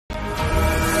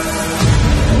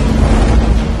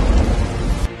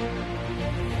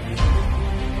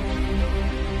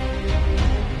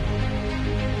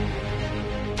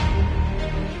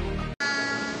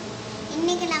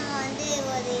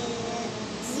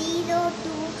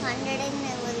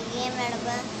100ன்னு ஒரு கேம்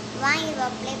விளையாடுவேன். வாங்கி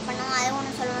ப்ளே பண்ணோம். அதை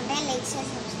ஒன்று சொல்ல மாட்டேன். லைக்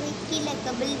ஷேர் சப்ஸ்கிரைப் கீழே இருக்க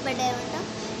பில் பட்டன் மட்டும்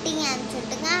நீங்கள்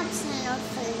அனுப்பிச்சுட்டுங்க. ஆப்ஷனல்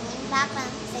நோட் சொல்லுங்க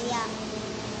பார்க்கலாம். சரியா?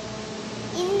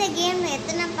 இந்த கேமில்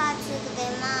எத்தனை பார்ட்ஸ் இருக்குது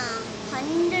தெரியுமா?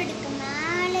 100க்கு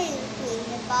மேலே இருக்குது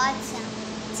இந்த பார்ட்ஸ்.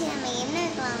 சரி, நம்ம என்ன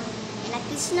இருக்கலாம்? எனக்கு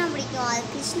கிருஷ்ணா பிடிக்கும். அது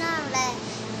கிருஷ்ணாவில்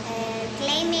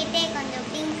கிளைமேட்டே கொஞ்சம்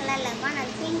பிங்க் கலரில் இருக்கும்.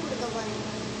 நான் பிங்க் கொடுக்க போகிறேன்.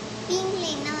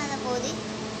 பிங்கில் என்ன வர போகுது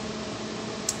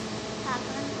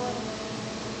பார்க்கலாம் போகிறோம்.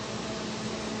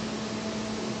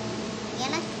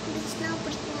 எனக்கு கிருஷ்ணா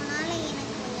பிடிக்கும்னால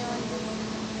எனக்கு கொஞ்சம் வந்து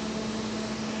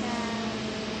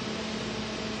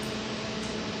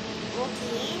ஓகே.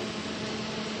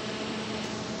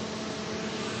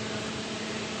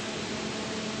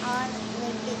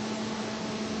 ரெட்டு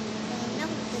என்ன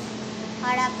கொடுத்தது?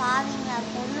 அடா பாவீங்களா,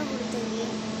 பொண்ணு கொடுத்தது.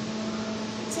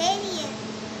 சரி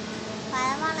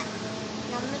பரவாயில்ல,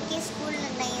 நம்மளுக்கே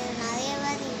ஸ்கூலில் நிறைய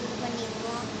பேர் இது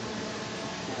பண்ணியிருக்கோம்.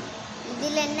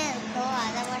 இதில் என்ன இருக்கோ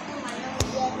அதை மட்டும் பண்ண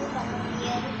முடியாது.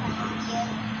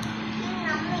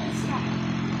 நம்ம இஷ்டம்.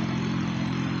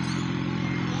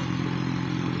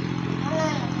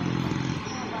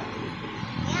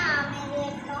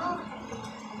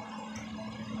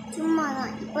 சும்மா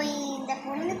தான். இப்போ இந்த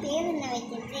பொண்ணு பேர் என்ன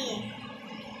வைக்கிறது?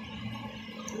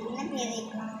 என்ன பேர்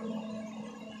வைக்கலாம்?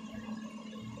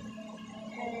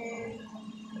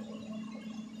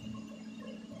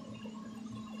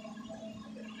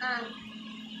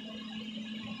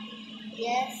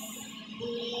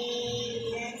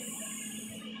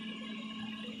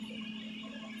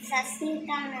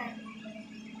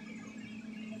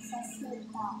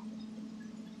 சஸ்மிதா.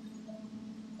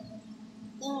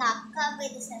 எங்க அக்கா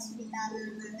பேரு சஸ்மிதா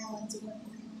தான் வச்சுக்கோங்க.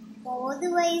 இப்போ 1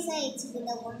 வயசாயிடுச்சு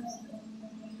இந்த பொண்ணு.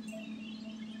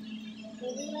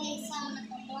 1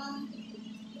 வயசானதுக்கப்புறம்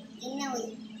என்ன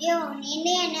ஐயோ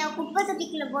என்ன குப்பை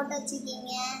தொட்டிக்குள்ள போட்டு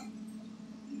வச்சுருக்கீங்க?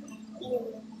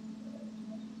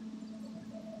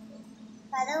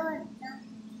 கதவு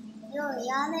ஐயோ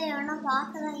யாரை எவனா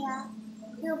பார்க்கலையா?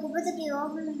 ஐயோ குப்பை தொட்டி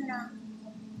ஓப்பன் பண்ணா.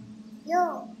 ஐயோ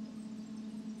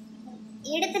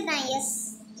எடுத்துட்டேன். எஸ்,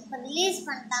 இப்போ ரிலீஸ்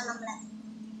பண்ணிட்டான் நம்மளை.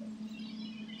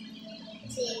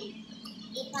 சரி,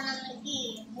 இப்போ நம்மளுக்கு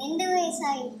 2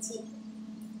 வயசாயிடுச்சு.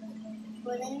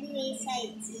 இப்போ 2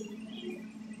 வயசாயிடுச்சு.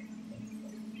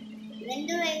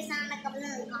 2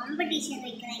 வயசானதுக்கப்புறம் காம்படிஷன்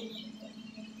வைக்கிறாங்க.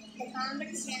 இந்த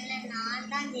காம்படிஷனில்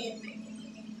நான் தான் ஜெயிப்பேன்.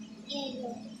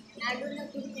 ஐயோ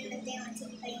நடுவில் கொடுத்துட்டத்தையும்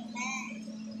வச்சுருக்கீங்களே.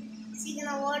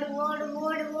 சீக்கிரம் ஓடு ஓடு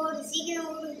ஓடு ஓடு, சீக்கிரம்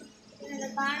ஓடு. அந்த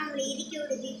பானை இடிக்க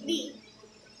விடுது. இப்படி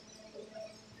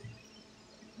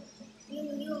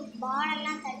ஐயோ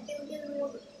பாலெல்லாம் தட்டி விட்டு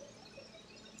ஓடு.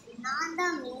 நான்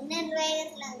தான் மின்னல்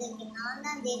வேகத்தில் வந்திருக்கேன். நான்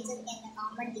தான் ஜெயிச்சிருக்கேன் இந்த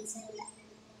காம்படிஷனில்.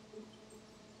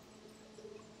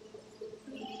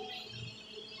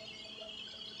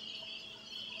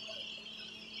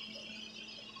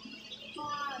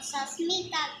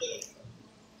 சஸ்மிதாக்கு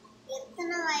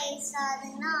எத்தனை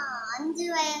வயசாதுன்னா 5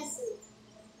 வயசு,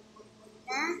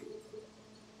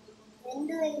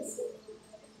 2 வயசு,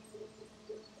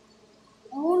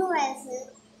 3 வயசு,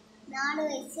 4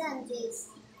 வயசு, 5 வயசு.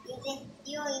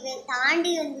 இதை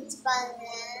தாண்டி வந்துச்சு பாருங்க.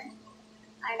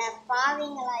 அட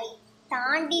பாவீங்களா,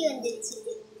 தாண்டி வந்துச்சு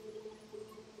இது.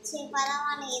 சரி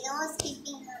பரவாயில்ல, ஏதோ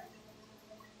ஸ்கிப்பிங்.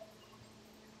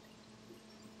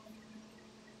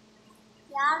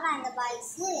 யாரா இந்த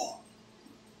பாய்ஸு?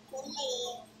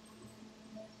 இல்லையே.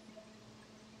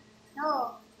 ஓ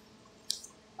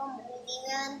நீங்க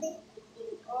வந்து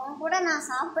உன் கூட நான்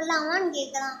சாப்பிடலாமான்னு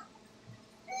கேட்கலாம்.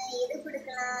 எது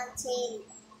கொடுக்கலாம்? சரி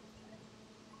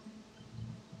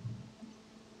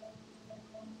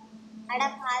அட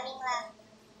பாவீங்களா,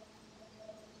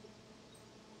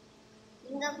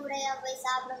 இங்க கூடயா போய்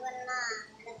சாப்பிட போறேன்னா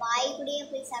அந்த பாய் கூடயே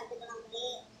போய் சாப்பிட்டுக்கலாம்லே.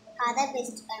 கதை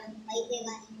பேசிட்டு இருக்காங்க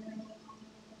பைத்தியக்காரி.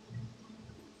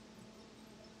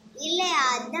 இல்லையா,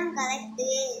 அதுதான் கரெக்டு.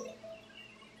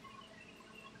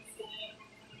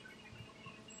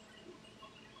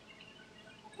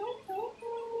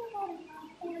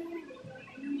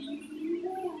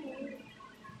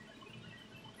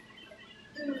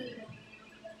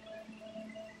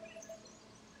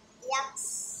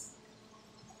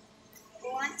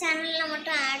 உன் சேனல்ல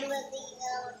மட்டும் ஆட் வருது, இங்க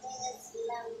மட்டும்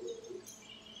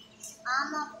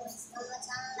ஆமா ஃப்ரெண்ட்ஸ், நம்ம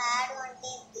சேனல்ல ஆட்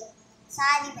வந்துட்டே இருக்கு.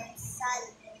 சாரி ஃப்ரெண்ட்ஸ், சாரி,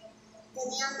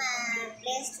 தெரியாம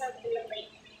பிளே ஸ்டோருக்குள்ள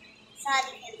போயிட்டேன்.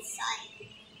 Sorry friends, sorry.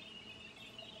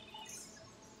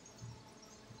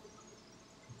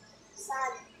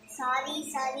 Sorry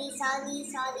sorry sorry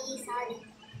sorry sorry.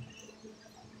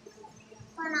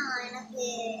 இப்போ நான் எனக்கு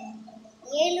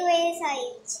 7 வயசு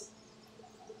ஆயிடுச்சு.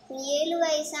 7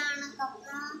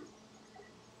 வயசானதுக்கப்புறம்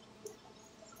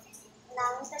இந்த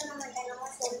அங்கிள் நம்மகிட்ட என்னமோ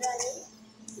சொல்றாரு.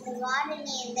 இந்த வார்டு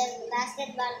நீ இந்த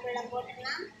பேஸ்கெட் பால்குள்ள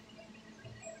போட்டுனா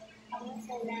அப்படின்னு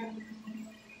சொல்றாரு.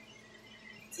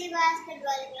 சரி பேஸ்கெட்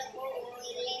பால்குள்ள போடுவோம்.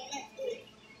 இதுல என்ன இருக்கு?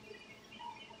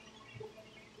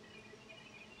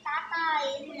 தாத்தா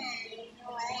இருங்க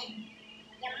இன்னும் வரேன்.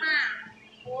 எம்மா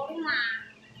போடுமா.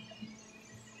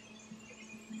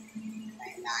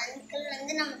 அந்த அங்கிள்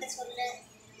வந்து நம்மகிட்ட சொல்றாரு.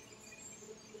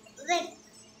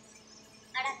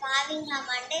 அட பாவிங்களா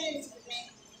மண்டையில் அடிச்சுக்கிட்டேன்.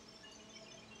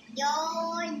 யோ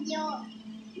யோ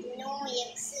நோ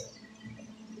எக்ஸ்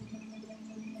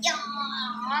யா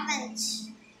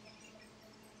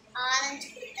ஆரஞ்சு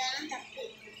கொடுத்தாலும் தப்பு,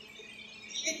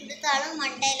 இது கொடுத்தாலும்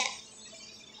மண்டையில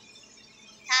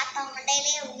தாத்தா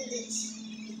மண்டையிலே உழுதுச்சு.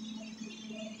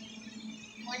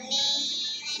 ஒன்னே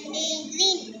ரெண்டு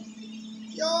கிரீன்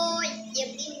யோ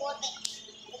எப்படின்னு போட்டேன்.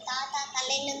 தாத்தா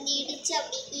தலையிலேருந்து இடிச்சு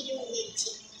அப்படியே கீழே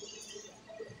விழுந்துருச்சு.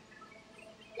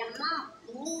 அம்மா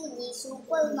இன்னும் நீ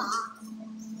சூப்பர்மா.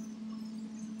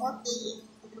 ஓகே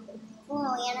ஓ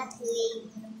எனக்கு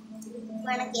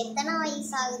எத்தனை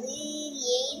வயசு ஆகுது?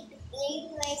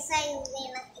 8 வயசாகுது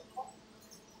எனக்கு.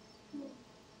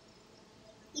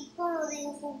 இப்போ ஒரு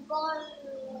ஃபுட்பால்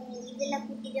இதில்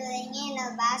கூட்டிகிட்டு வரீங்க, இல்லை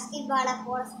பேஸ்கெட் பாலை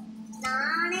போட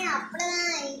நானே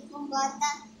அப்படிதான் இப்போ பார்த்தா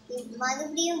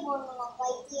மறுபடியும் போடணுமா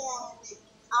பைத்தியம்.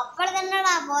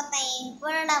 அப்படிதானடா போத்தேன்,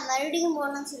 இப்போடா மறுபடியும்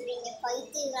போடணும்னு சொல்றீங்க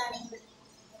பைத்தியக்காரங்க.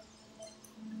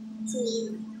 சரி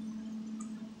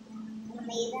நம்ம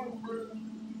இதான்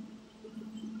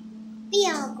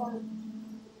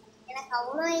எனக்கு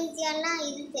அவ்வளோ ஈஸியாலாம்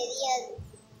இது தெரியாது.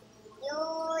 யோ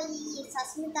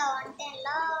சஸ்மிதா வந்துட்டேன்ல.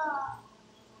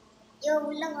 யோ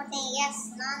உள்ள போட்டேன். எஸ்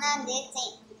நான் தான்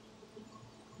ஜெயிச்சேன்.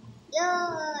 யோ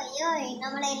யோ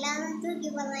நம்மளை எல்லாரும் தூக்கி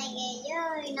போடுறாங்க. யோ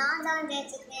நான் தான்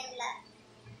ஜெயிச்சிருக்கேன்ல.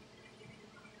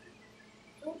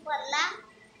 சூப்பர்ல.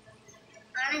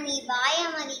 ஆனா நீ பாயா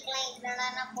மதிக்கலாம் இல்லடா,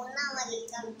 நான் பொண்ணா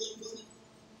மதிக்கலாம் கேட்பீங்க.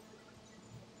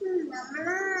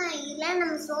 நம்மளாம் இதெல்லாம்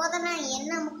நம்ம சோதனை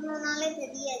என்ன முக்கணும்னாலே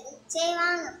தெரியாது. சரி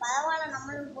வாங்க பரவாயில்ல,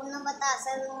 நம்மளும் பொண்ணை பார்த்தா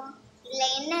அசருவோம். இல்லை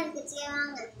என்ன இருக்கு, சரி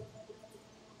வாங்க.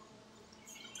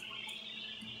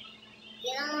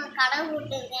 ஏன்னா கடை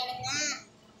போட்டு இருக்கேனுங்க,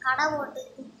 கடை போட்டு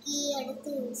குக்கி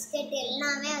எடுத்து பிஸ்கெட்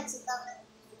எல்லாமே வச்சுருக்காங்க.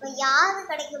 இப்போ யாரு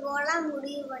கடைக்கு போகலாம்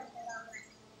முடிவு பண்ணிருக்காங்க.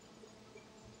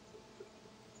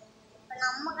 இப்போ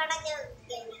நம்ம கடைக்கு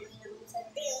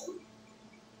சொல்லிட்டு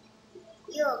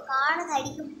ஐயோ காடை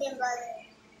அடிக்க விட்டேன் பாரு.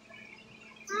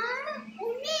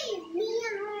 நீ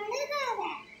அழுகாத,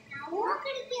 நான் உன்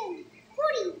கடைக்கு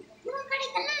கூடி உன்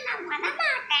கடைக்கெல்லாம் நான்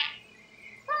வரமாட்டேன்.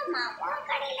 போமா உன்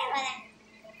கடையில வரேன்.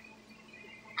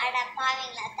 அட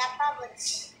பாவீங்களா, தப்பா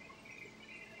போச்சு.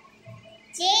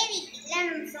 சரி இல்லை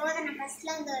நம்ம சோதனை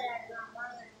ஃபர்ஸ்ட்ல இருந்து விளையாடலாம்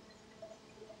வாங்க.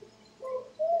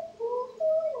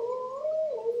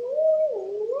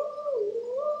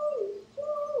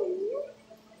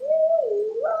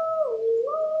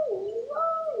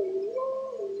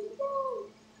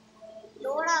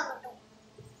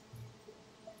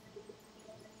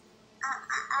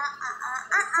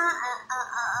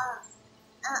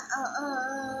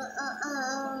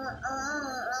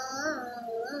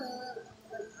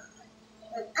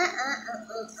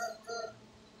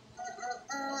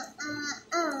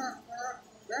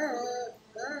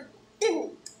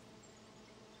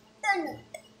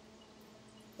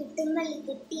 तिमली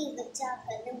किट्टी बच्चा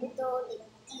कदम तो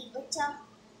लिखती बच्चा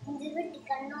मुझे बेटी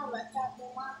करना बच्चा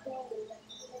तुमा तो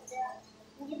लिखती बच्चा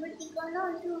मुझे बेटी करना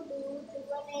टू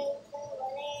वले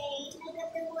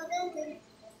नगत वदन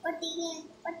पट्टिए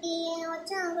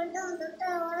बच्चा गड्डा தொட்ட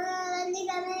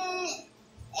வந்திடமே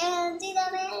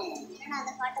வந்திடமே. ஏன்னா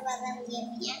அந்த பாட்டு வரதான்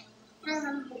முடியாதீங்க, எனக்கு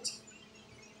ரொம்ப பிடிச்சி.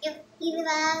 இது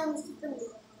வேற மிஸ்டேக் பண்ணுது.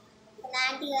 இப்போ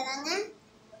ஆண்டி வராங்க,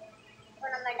 இப்போ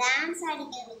நம்ம டான்ஸ்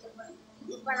ஆடிக்க வைக்க போகிறோம்.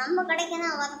 இப்போ நம்ம கடைக்கு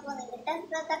தான் வரப்போகுது.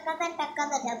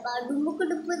 டக்காத டப்பா டுமுக்கு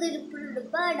டுப்பு டுப்பு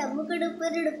டுப்பா டமுக்கு டுப்பு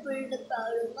டுப்பு டுப்பா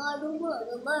அடுமா அடுமா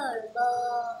அடுமா அடுமா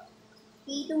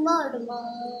இதுமா அடுமா.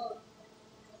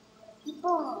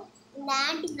 இப்போ இந்த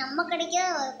ஆண்டி நம்ம கடைக்கு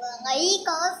தான் வரப்போகிறாங்க. ஐ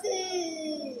காசு.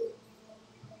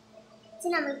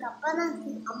 சரி நம்மளுக்கு அப்பா தான்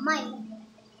அம்மா இல்லை.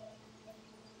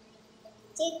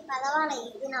 சரி பரவாயில்ல,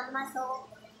 இது நம்ம சோ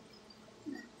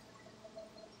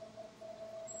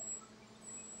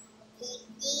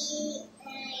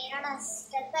என்னோட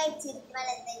ஸ்டெப் ஆயிடுச்சு இருக்கு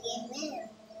மேலே இந்த கேமு.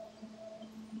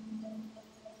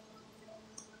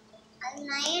 அது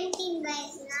 19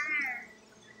 வயசுனா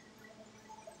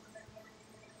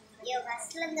ஐயோ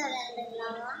ஃபஸ்ட்ல இருந்து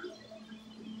விளையாண்டுங்களாமா.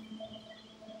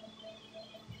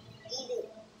 இது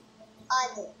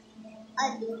அது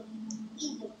அது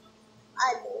இது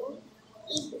அது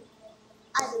இது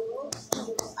அது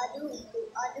இது அது இது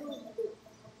அது இது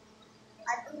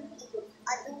அது இது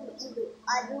அது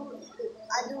அது இது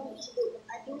அது இது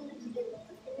அது இது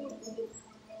இது.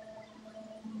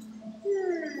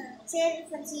 சரி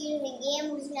ஃப்ரெண்ட்ஸ், கேம்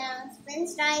முடிச்சுக்கலாம்.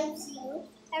 Friends time see you.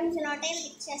 அப்படின்னு சொன்னோட்டே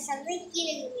லிக்சர் சப்ரை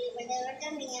கீழே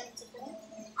பண்ணுறேன். நீங்கள் வச்சுக்கோங்க.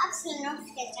 ஆப்ஷன்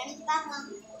நோட்டிஃபிகேஷன் பார்க்கலாம்.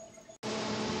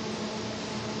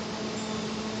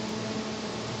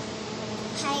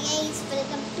 ஹாய் கைஸ்,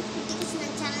 வெல்கம் டு குட்டி Krishna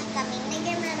channel. Coming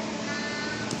game நடக்குன்னா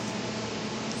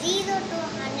 0 to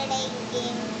 100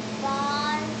 game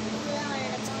part 2 தான்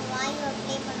நடக்கும். வாங்கி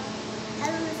ப்ளே பண்ணுவோம்.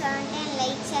 அது ஒன்று சொல்லிட்டேன்.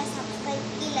 லைக் ஷேர் சப்ஸ்கிரைப்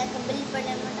கீழே பில் பண்ண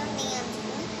மட்டும் நீங்கள்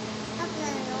அனுப்பிச்சுக்கோங்க.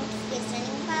 அப்புறம் நோட்டிஃபிகேஷன்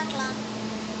நீங்கள் பார்க்கலாம்.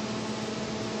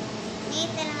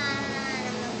 நேற்று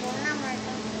நம்ம பொண்ணா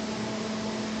மட்டும்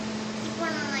இப்போ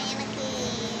நான் எனக்கு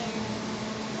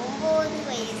 9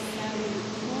 வயசு ஆகுது.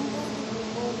 9.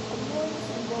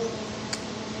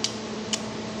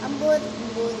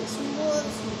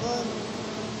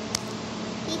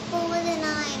 இப்போது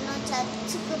நான் இன்னும்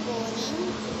சர்ச்சுக்கு போனேன்.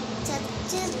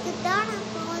 சர்ச்சுக்கு தான்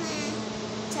நான் போனேன்.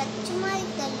 சர்ச்சு மாதிரி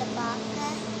தெரியல பார்க்க.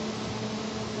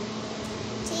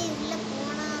 சரி, உள்ளே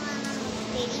போனால் தான் நமக்கு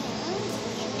தெரியும்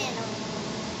என்ன இடம்.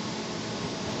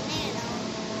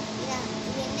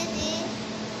 இது என்னது?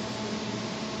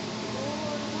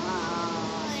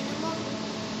 என்னமோ.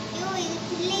 ஐயோ, இது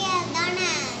பிள்ளையார்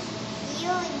தானே?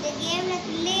 ஐயோ, இந்த கேமில்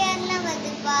பிள்ளையார்லாம்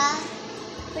வருதுப்பா.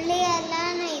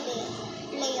 பிள்ளையார்லாம் இது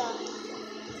பிள்ளையார்.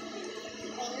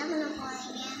 இப்போ என்ன பண்ண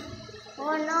போனீங்க?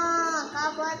 ஒன்றும்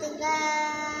காப்பாற்றுங்க.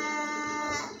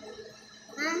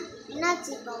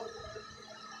 என்னாச்சு இப்போ?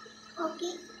 ஓகே,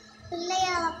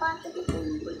 பிள்ளையாரை பார்த்துட்டு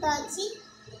கும்பிட்டாச்சு.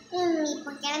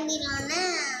 இப்போ கிளம்பிடலான்னு.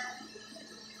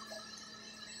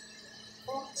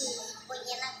 ஓகே, இப்போ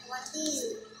எனக்கு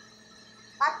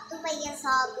 10 வயசு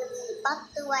ஆகுது.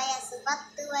 10 வயசு.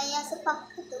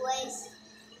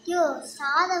 ஐயோ,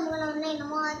 சாதம்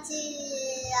என்னமோ ஆச்சு.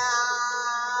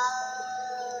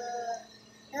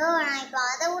 ஐயோ, நான் இப்போ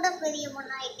அதை விட பெரிய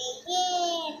பொண்ணாயிட்டேன்.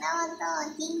 தாண்டா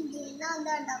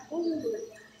கூண்டு.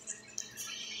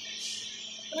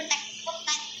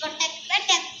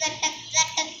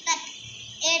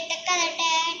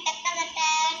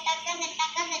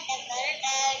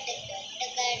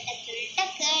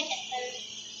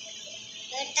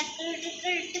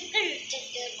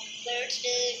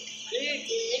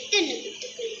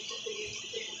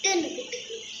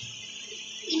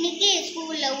 இன்னைக்கு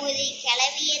ஸ்கூல்ல ஒரு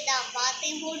கிளவியை தான்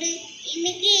பார்த்தேன் போடு.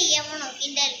 இன்னைக்கு எவனோ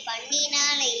கிண்டல்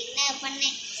பண்ணினால என்ன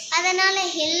பண்ணேன், அதனால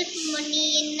ஹெல்ப் பண்ணி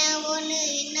என்ன ஒன்று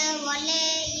என்ன ஒல்ல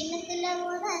இன்னத்துல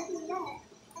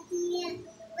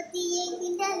பத்தியே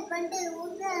கிண்டல் பண்ணிட்டு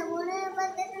உன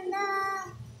பத்துட்டா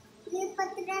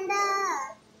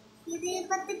இது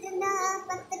பத்துட்டா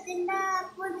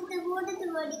போட்டுட்டு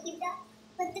ஓடிக்கிட்டா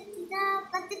பத்துட்டா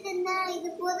இது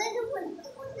புதகு போட்டு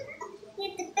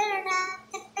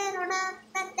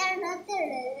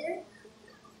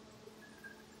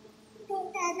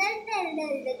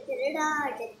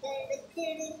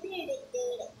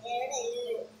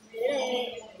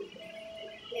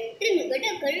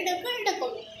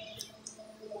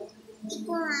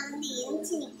இப்போ நான்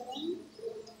எழுச்சி நிற்கிறேன்.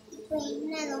 இப்போ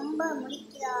என்ன ரொம்ப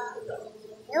முடிக்கிறா?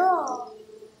 ஐயோ,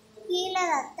 கீழே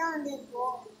ரத்தம் வந்து இப்போ.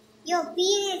 ஐயோ,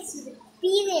 பீரியட்ஸ்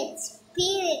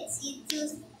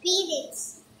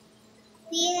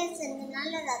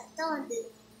இருந்தனால ரத்தம் வந்து.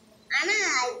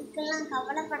 ஆனால் இதுக்கெல்லாம்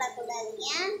கவலைப்படக்கூடாது.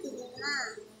 ஏன் தெரியுமா?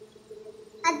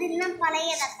 அதெல்லாம் பழைய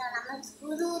ரத்தம். நம்மளுக்கு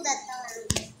புது ரத்தம்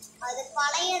வேணும். அது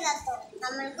பழைய ரத்தம்,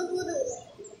 நம்மளுக்கு புது.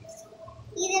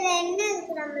 இதில் என்ன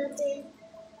இருக்கு நம்மளுக்கு?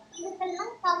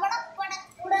 இதுக்கெல்லாம்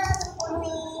கவலைப்படக்கூடாது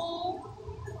பொண்ணே.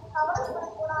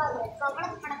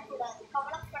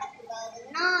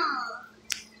 கவலைப்படக்கூடாதுன்னா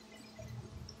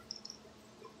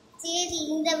சரி,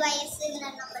 இந்த வயசுல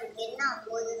நம்மளுக்கு என்ன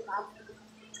போகுது பார்ப்போம்.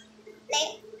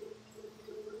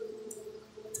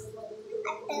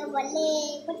 வல்லே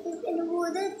பட்டு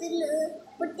ஊதத்தில்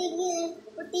பொட்டியே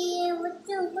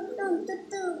வச்சும் பட்டும்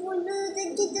தொட்டு கொண்டு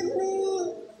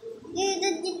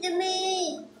தச்சித்தமே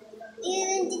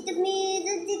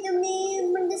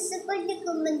மனசு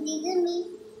படிக்கும் மந்திரமே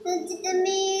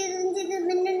ரஞ்சிதமே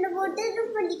நல்ல போட்டு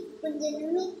படிக்க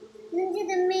கொஞ்சமே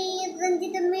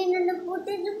ரஞ்சிதமே நல்ல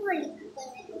போட்டு படிக்க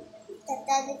கொஞ்சம்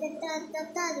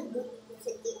தத்தாது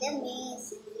சத்திதமே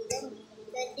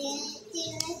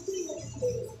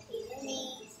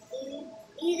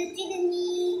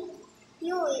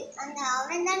ஐயோ, அந்த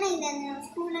அவன் தானே இது. அந்த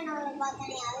ஸ்கூல்ல நான்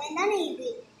பார்த்தானே அவன் தானே இது.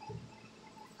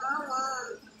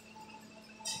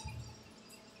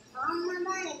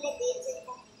 ஆமாதான் இல்லை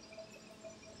பேசிருக்கோம்.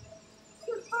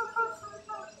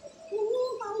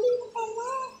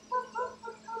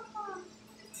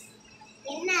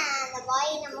 என்ன அந்த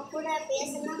பாய் நம்ம கூட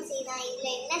பேசணும் செய்தான். இதுல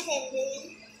என்ன தெரியுது?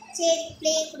 சரி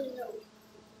ப்ளே கொடுங்க.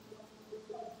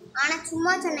 ஆனால்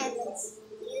சும்மா சொன்னேன் ஃப்ரெண்ட்ஸ்,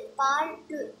 இது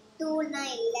பார்ட் 2னா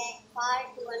இல்லை,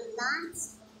 பார்ட் 1 தான்.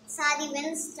 சாரி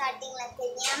ஃப்ரெண்ட்ஸ், ஸ்டார்டிங்கில்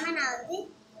தெரியாமல் நான் வந்து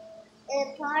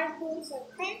பார்ட் 2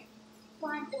 சொல்லிட்டேன்.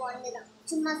 பார்ட் 1 தான்,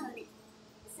 சும்மா சொன்னேன்.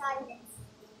 சாரி ஃப்ரெண்ட்ஸ்,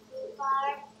 இது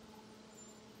பார்ட்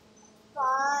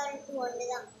 1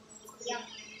 தான். சரியா?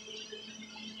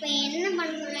 இப்போ என்ன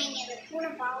பண்ண சொல்லுவீங்க? அந்த பூனை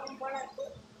பாவம் போல இருக்கு.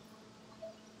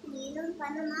 எதுவும்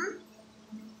பண்ணுமா?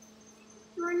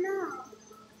 ஒன்றும்.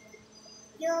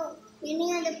 ஐயோ,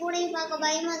 இன்னும் அந்த பூனையை பார்க்க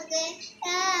பயமா இருக்கு.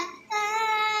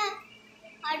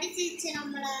 அடிச்சிருச்சு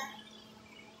நம்மள.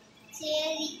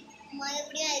 சரி,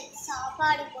 மறுபடியும்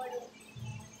சாப்பாடு போடு.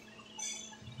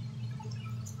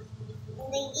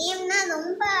 இந்த கேம்னா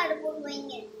ரொம்ப ஆடு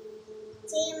போடுவீங்க.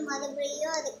 சரி,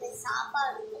 மறுபடியும் அதுக்கு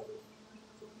சாப்பாடு போடு.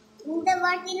 இந்த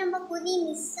வாட்டி நம்ம புதி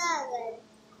மிஸ் ஆகாது.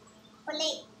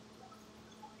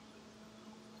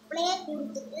 பிள்ளைய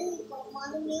கொடுத்துட்டு இப்போ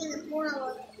மறுபடியும் அந்த பூனை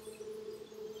வரும்.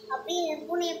 அப்படியே அந்த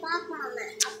பூனையை பார்ப்போம். நம்ம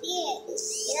அப்படியே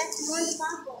ஏதாச்சும் மோந்து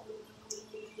பார்ப்போம்.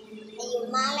 ஐயோ,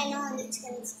 மேலே என்ன வந்துச்சு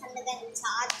கண்டுதான்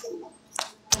சார்ஜ் இல்லை.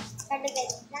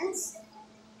 கண்டுக்காது ஃப்ரெண்ட்ஸ்,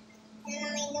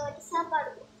 நம்ம இந்த வாட்டி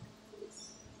சாப்பாடு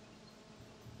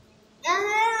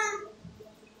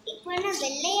இப்போ என்ன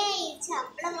வெள்ளையாயிடுச்சு.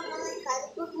 அப்பளம்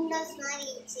கருப்பு குண்டாஸ் மாதிரி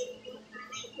இருந்துச்சு.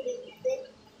 ஆனால் இப்படி இருக்குது.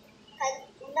 கருப்பு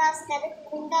குண்டாஸ் கருப்பு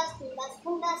குண்டாஸ் குண்டாஸ்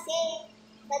குண்டாஸே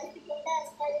கருப்பு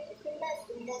குண்டாஸ் கருப்பு குண்டாஸ்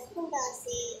குண்டாஸ்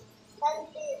குண்டாஸே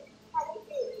கருப்பு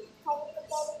கருப்பு கருப்பு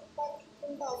கருப்பு கருப்பு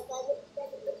குண்டாஸ் கருப்பு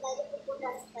கருப்பு கருப்பு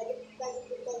குண்டாஸ் கருப்பு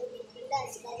கருப்பு கருப்பு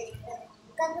குண்டாஸ் கருப்பு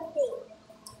கருப்பு.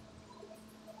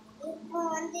 இப்போ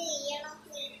வந்து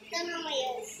எனக்கு இத்தனை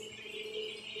வயசு.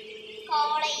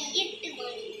 காலை 8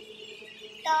 மணி,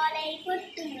 காலை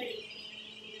 10 மணி.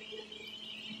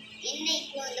 என்ன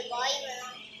இப்போ அந்த பாய்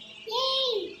வரும்.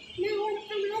 ஏய், நான்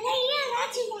உனக்கு நிறைய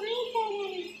ஏதாச்சும் வாங்கி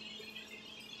தரேன்.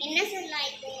 என்ன சொல்லலாம்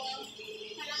இப்போ?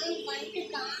 நம்ம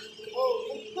பண்ணிட்டுக்கான். ஓ,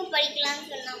 புக்கு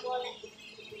படிக்கலாம்னு சொன்னா போல.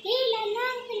 ஏய், நல்லா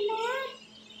இருக்குல்ல?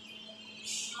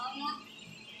 ஆமாம்.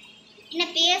 என்ன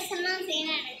பேசலாம்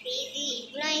செய்யணும். எனக்கு தெரியுது.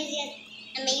 இவ்வளோ ஈஸியாக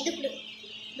நம்ம இது கொடுக்கும்,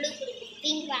 ப்ளூ கொடுக்கும்,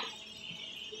 பிங்க் வேணும்.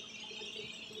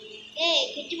 ஏய்,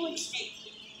 கிட்டி முடிச்சிட்டேன்.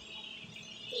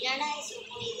 என்னடா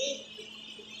சொல்லுவோம் இது?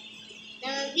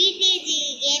 நம்ம விடிஜி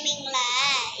கேமிங்ல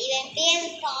இவன் பேர்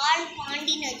பால்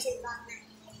பாண்டின்னு வச்சிருக்காங்க.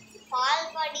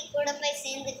 பால் பாண்டி கூட போய்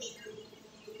சேர்ந்துட்டேன்.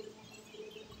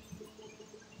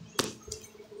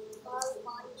 பால்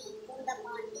பாண்டி, பூண்ட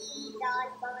பாண்டி,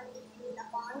 டால் பாண்டி, பூண்ட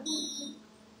பாண்டி.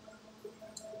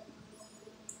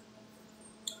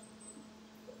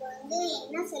 இப்போ வந்து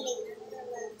என்ன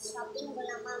சொல்லியிருக்காங்க? ஷாப்பிங்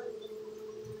போகலாமா?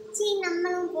 சரி,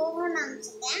 நம்மளும் போகணும்னு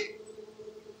நினச்சிட்டேன்.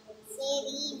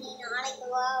 சரி, நீ நாளைக்கு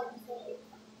வா அப்படின்னு சொல்லி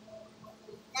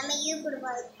நம்ம இது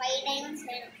கொடுப்போம். 5 டைமண்ட்ஸ்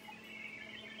வேணும்.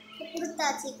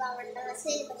 கொடுத்தாச்சு. இப்போ அவன்கிட்ட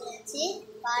மெசேஜ் பண்ணியாச்சு.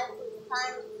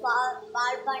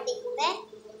 பால் பாண்டி கூட.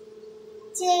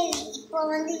 சரி, இப்போ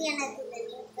வந்து எனக்கு இந்த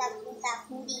நின்றா குண்டா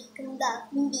குண்டி குண்டா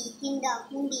குண்டி கிண்டா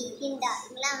குண்டி கிண்டா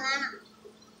இதெல்லாம் வேணாம்.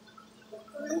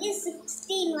 இப்போ வந்து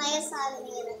 16 வயசு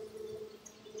ஆகுது எனக்கு.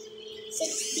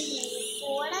 16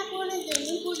 போட போனது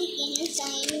குடிக்கணும்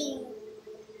டைமிங்.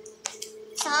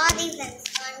 சாரி ஃப்ரெண்ட்ஸ்,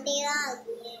 வண்டி தான்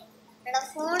இருக்குது. என்னோட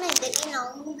ஃபோன் திடீர்னு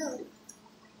நவுந்து.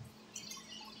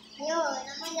 ஐயோ,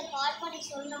 நம்ம இந்த பால் பாண்டி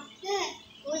சொல்லணும்ட்டு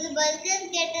ஒரு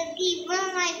பர்கர் கேட்டதுக்கு இவ்வளோ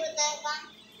வாங்கி கொடுத்தாருக்கான்.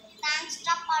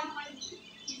 தேங்க்ஸ்டா பால் பாண்டி.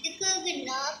 இதுக்காக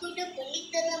நான் கூட பண்ணி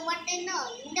தர மாட்டேன்னா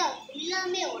இந்த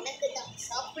எல்லாமே உனக்கு தான்.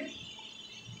 சாப்பிடு.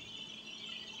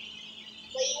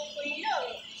 வயிறுக்குள்ள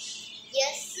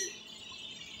எஸ்.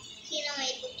 நம்ம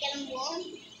இப்போ கிளம்புவோம்.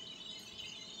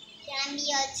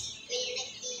 கிளம்பியாச்சு. இப்போ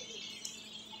எனக்கு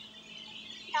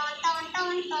Don Don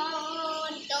Don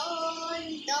Don Don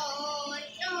Don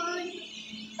Don.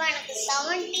 இப்போ எனக்கு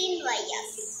 17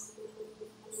 வயசு.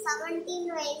 17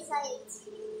 வயசாயிடுச்சு.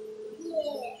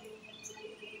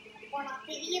 இப்போ நான்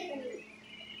பெரிய பொண்ணு.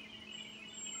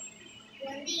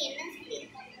 வந்து என்ன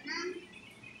சொல்லியிருக்காங்கன்னா,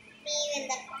 நீ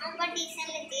இந்த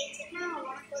காம்படிஷனில் ஜெயிச்சுன்னா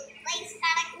உனக்கு ஒரு ப்ரைஸ்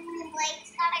கிடைக்கும், ப்ரைஸ்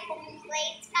கிடைக்கும்,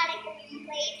 ப்ரைஸ் கிடைக்கும்,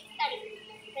 ப்ரைஸ் கிடைக்கும்,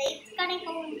 ப்ரைஸ்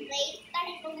கிடைக்கும், ப்ரைஸ்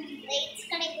கிடைக்கும், ப்ரைஸ்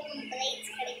கிடைக்கும், ப்ரைஸ்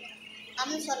கிடைக்கும்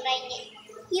அப்படின்னு சொல்கிறாங்க.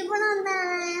 இப்போ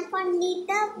நான்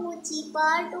பண்ணிட்டா பூச்சி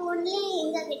பாட்டு ஒன்றே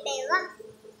எங்கள் கிட்டே தான்.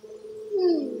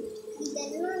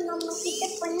 இதெல்லாம் நம்ம கிட்ட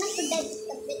பண்ணக்கூடாது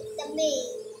தம்பி தம்பி.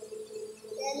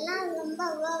 இதெல்லாம் ரொம்ப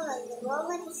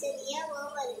ஓவர் சரியா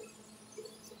ஓவர்.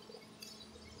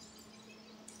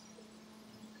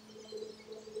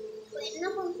 என்ன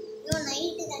பண்ணும்?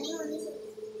 நைட்டு தானே வந்து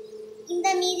இந்த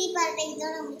மீதி பார்ட்டை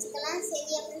இதோட முடிச்சுக்கலாம்.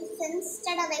 சரி, அப்படின்னு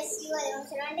ஃப்ரெண்ட்ஸ்டோட பெஸ்டிவ் அதை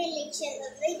சொல்லிட்டு லெக்சர்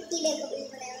கீழே கபடி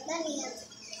பண்ண நீங்கள்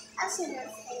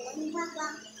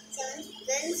பார்க்கலாம். 7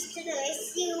 friends to the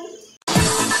rescue.